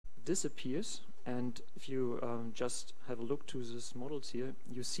disappears. And if you just have a look to these models here,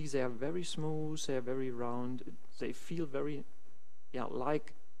 you see they are very smooth, they are very round, they feel very,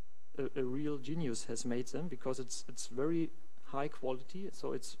 like a real genius has made them, because it's very high quality.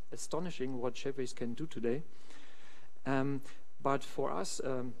 So it's astonishing what Shapeways can do today. But for us,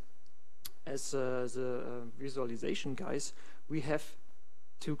 as the visualization guys, we have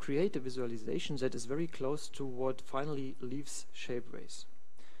to create a visualization that is very close to what finally leaves Shapeways.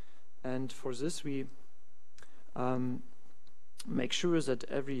 And for this, we make sure that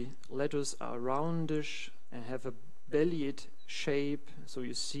every letters are roundish and have a bellied shape. So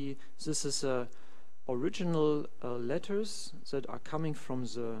you see, this is original letters that are coming from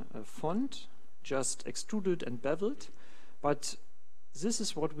the font, just extruded and beveled. But this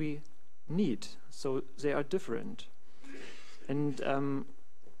is what we need. So they are different. And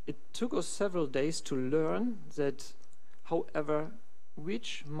it took us several days to learn that, however,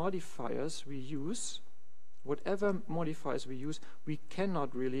 which modifiers we use, whatever modifiers we use, we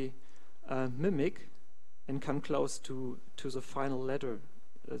cannot really mimic and come close to the final letter,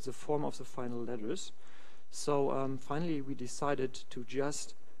 the form of the final letters. So finally we decided to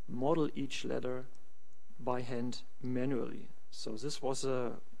just model each letter by hand manually. So this was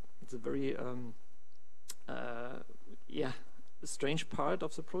a very strange part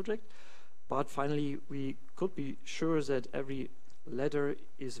of the project, but finally we could be sure that every letter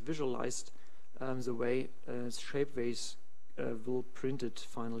is visualized the way Shapeways will print it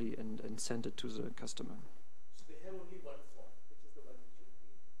finally and send it to the customer. So they have only one font, which is the one which you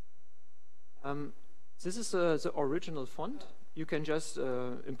created. This is the original font. You can just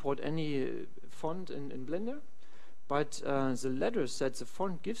import any font in Blender, but the letters that the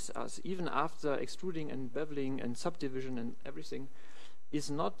font gives us, even after extruding and beveling and subdivision and everything, is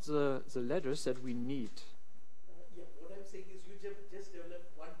not the letters that we need. What I'm saying is you just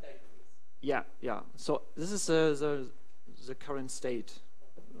developed one typeface. Yeah. So this is the current state.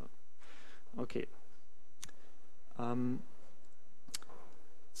 Okay.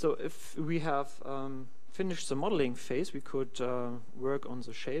 So if we have finished the modeling phase, we could work on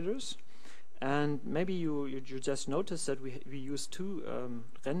the shaders. And maybe you just noticed that we use two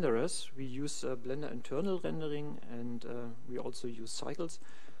renderers. We use Blender internal rendering, and we also use cycles.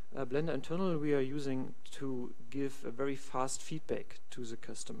 Blender internal we are using to give a very fast feedback to the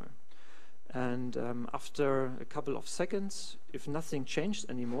customer. And after a couple of seconds, if nothing changed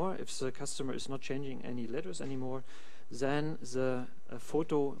anymore, if the customer is not changing any letters anymore, then the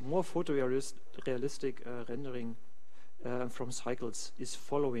more photorealistic rendering from cycles is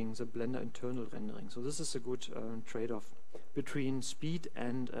following the Blender internal rendering. So this is a good trade-off between speed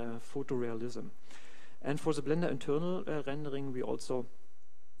and photorealism. And for the Blender internal rendering, we also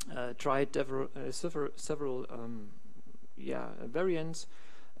tried several variants.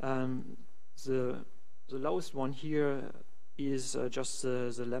 The lowest one here is just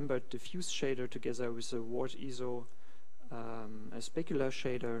the Lambert diffuse shader together with the Ward ISO a specular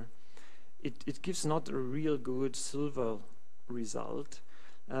shader. It gives not a real good silver result.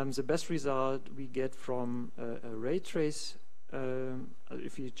 The best result we get from a ray trace,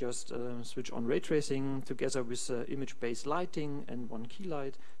 if you just switch on ray tracing together with image-based lighting and one key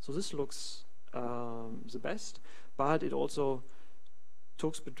light. So this looks the best, but it also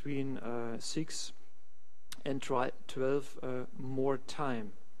takes between 6 and 12 more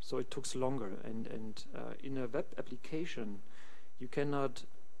time. So it takes longer, and in a web application, you cannot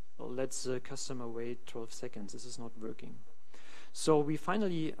let the customer wait 12 seconds. This is not working. So we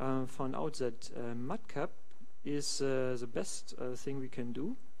finally found out that Matcap is the best thing we can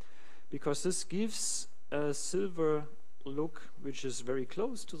do, because this gives a silver look which is very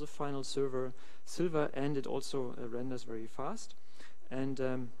close to the final silver, and it also renders very fast.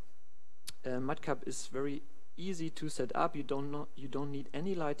 And Matcap is very easy to set up. You don't need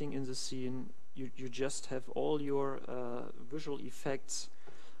any lighting in the scene. You just have all your visual effects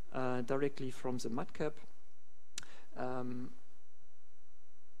directly from the Matcap.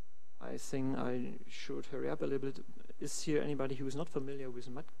 I think I should hurry up a little bit. Is here anybody who is not familiar with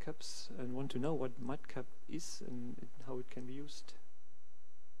Matcaps and want to know what Matcap is and how it can be used?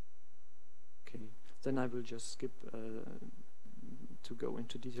 Okay, then I will just skip to go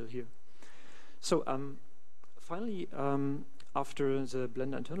into detail here. So finally, after the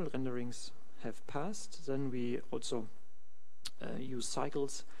Blender internal renderings have passed, then we also use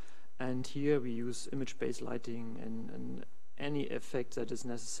cycles, and here we use image-based lighting and any effect that is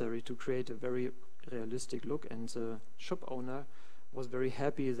necessary to create a very realistic look. And the shop owner was very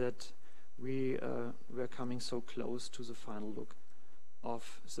happy that we were coming so close to the final look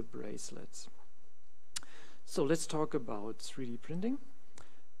of the bracelets. So let's talk about 3D printing.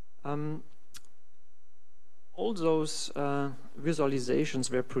 All those visualizations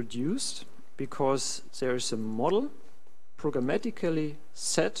were produced because there is a model programmatically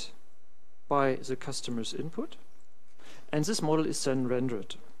set by the customer's input, and this model is then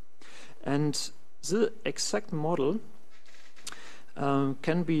rendered. And the exact model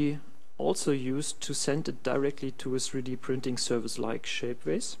can be also used to send it directly to a 3D printing service like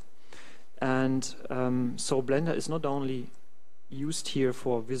Shapeways. And so Blender is not only used here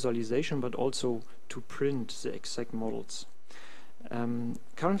for visualization, but also to print the exact models.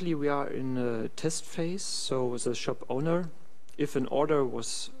 Currently we are in a test phase, so the shop owner, if an order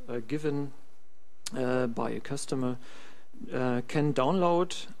was given by a customer, can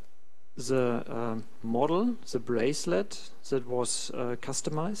download the model, the bracelet that was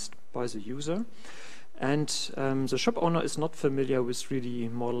customized by the user. And the shop owner is not familiar with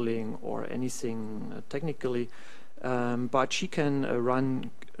 3D modeling or anything technically, but she can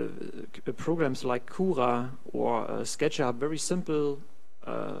run programs like Cura or SketchUp, very simple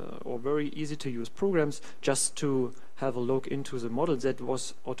or very easy to use programs, just to have a look into the model that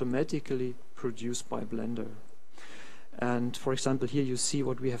was automatically produced by Blender. And for example, here you see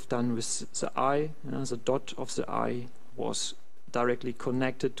what we have done with the eye. The dot of the eye was directly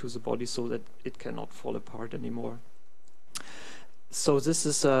connected to the body so that it cannot fall apart anymore. So this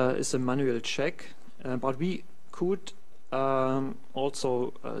is a manual check, but we could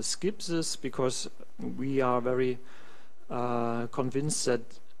also skip this because we are very convinced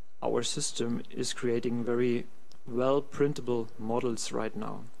that our system is creating very well printable models right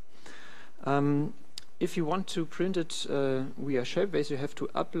now. If you want to print it via Shapeways, you have to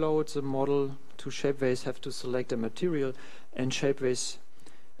upload the model to Shapeways, have to select a material, and Shapeways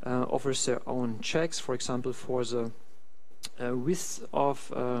offers their own checks, for example, for the width of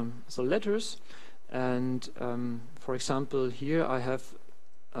the letters. And for example, here I have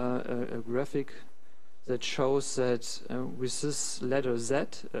a graphic that shows that with this letter Z,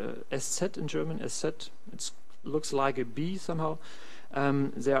 SZ in German, SZ, it looks like a B somehow.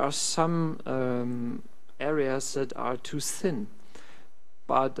 There are some areas that are too thin,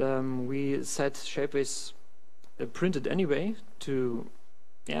 but we set Shapeways printed anyway to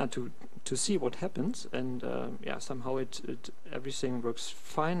see what happens, and somehow everything works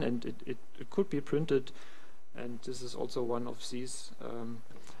fine, and it could be printed, and this is also one of these.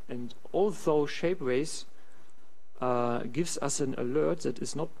 And although Shapeways gives us an alert that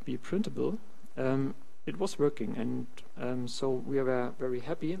is not be printable, it was working, and so we were very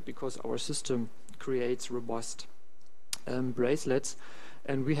happy because our system creates robust bracelets,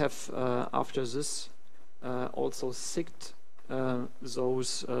 and we have after this also sicked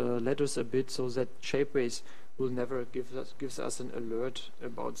those letters a bit so that Shapeways will never gives us an alert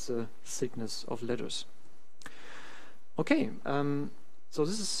about the thickness of letters. Okay, so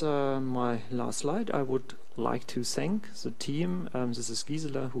this is my last slide. I would like to thank the team. This is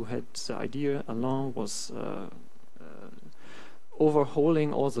Gisela, who had the idea. Alain was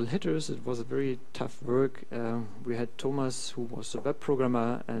overhauling all the letters. It was a very tough work. We had Thomas, who was a web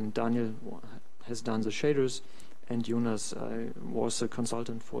programmer, and Daniel has done the shaders, and Jonas was a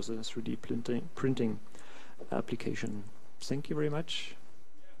consultant for the 3D printing application. Thank you very much.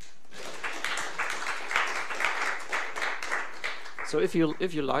 So if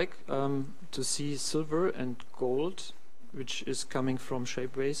you like to see silver and gold, which is coming from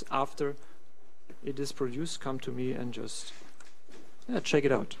Shapeways after it is produced, come to me and just check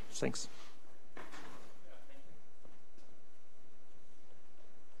it out. Thanks.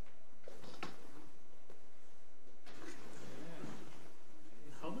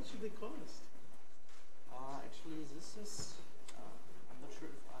 How much do they cost? Actually, this is I'm not sure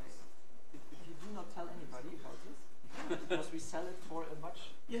if you do not tell anybody about this. Because we sell it for a much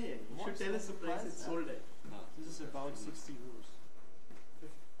You should tell us the price it's sold at. This is about 60 euros.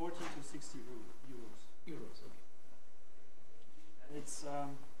 40 to 60 euros. Euros, okay. And it's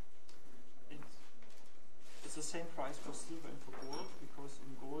the same price for silver and for gold, because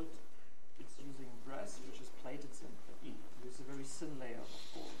in gold it's using brass, which is plated thin. There's a very thin layer of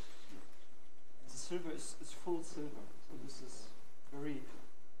gold. And the silver is full silver, so this is very.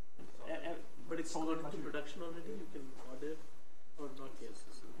 But it's gone into production already. You can order or not yet.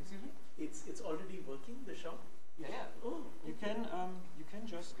 Excuse me? It's already working, the shop. Yeah. Oh, You can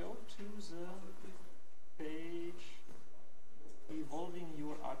just go to the page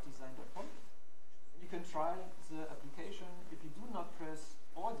evolvingyourartdesign.com. You can try the application. If you do not press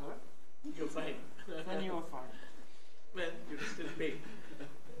order, you're fine. then you are fine. Well, you can still pay.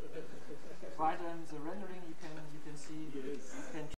 But the rendering you can see